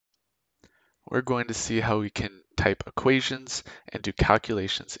we're going to see how we can type equations and do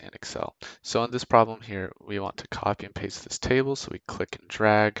calculations in Excel. So on this problem here, we want to copy and paste this table. So we click and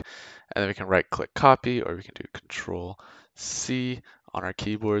drag, and then we can right click copy, or we can do Control C on our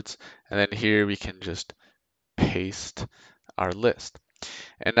keyboards. And then here we can just paste our list.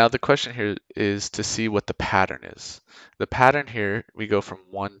 And now the question here is to see what the pattern is. The pattern here, we go from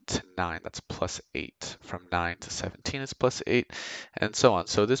 1 to 9, that's plus 8. From 9 to 17 is plus 8, and so on.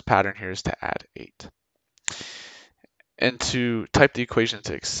 So this pattern here is to add 8. And to type the equation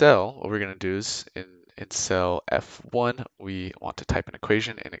to Excel, what we're going to do is in cell F1, we want to type an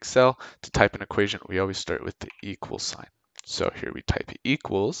equation. In Excel, to type an equation, we always start with the equal sign. So here we type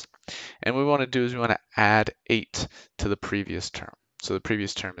equals, and what we want to do is we want to add 8 to the previous term. So the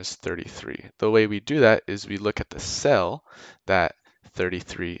previous term is 33. The way we do that is we look at the cell that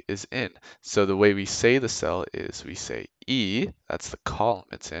 33 is in. So the way we say the cell is we say E, that's the column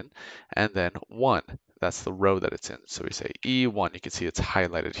it's in, and then 1, that's the row that it's in. So we say E1. You can see it's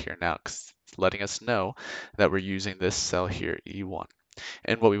highlighted here now because it's letting us know that we're using this cell here, E1.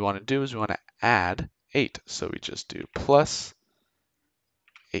 And what we want to do is we want to add 8. So we just do plus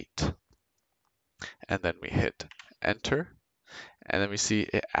 8. And then we hit enter. And then we see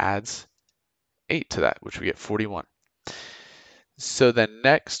it adds 8 to that, which we get 41. So then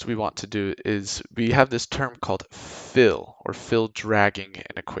next we want to do is we have this term called fill, or fill dragging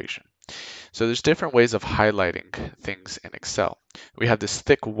an equation. So there's different ways of highlighting things in Excel. We have this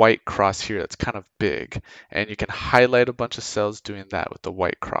thick white cross here that's kind of big, and you can highlight a bunch of cells doing that with the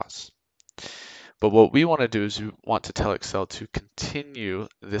white cross. But what we want to do is we want to tell Excel to continue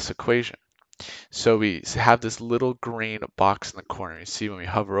this equation. So we have this little green box in the corner. You see when we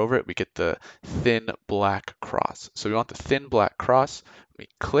hover over it, we get the thin black cross. So we want the thin black cross. We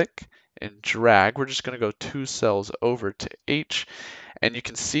click and drag. We're just going to go 2 cells over to H. And you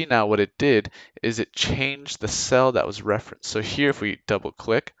can see now what it did is it changed the cell that was referenced. So here, if we double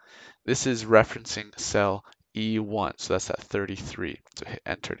click, this is referencing cell E1. So that's at 33. So hit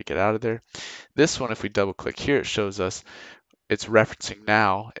enter to get out of there. This one, if we double click here, it shows us it's referencing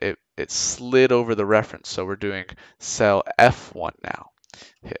now. It slid over the reference. So we're doing cell F1 now.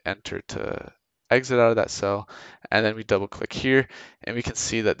 Hit enter to exit out of that cell. And then we double click here and we can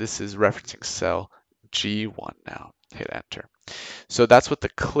see that this is referencing cell G1 now. Hit enter. So that's what the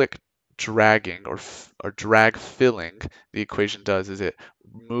click dragging or drag filling the equation does, is it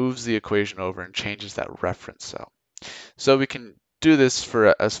moves the equation over and changes that reference cell. So we can do this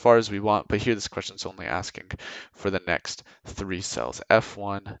for as far as we want, but here this question is only asking for the next 3 cells,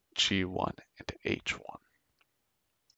 F1, G1, and H1.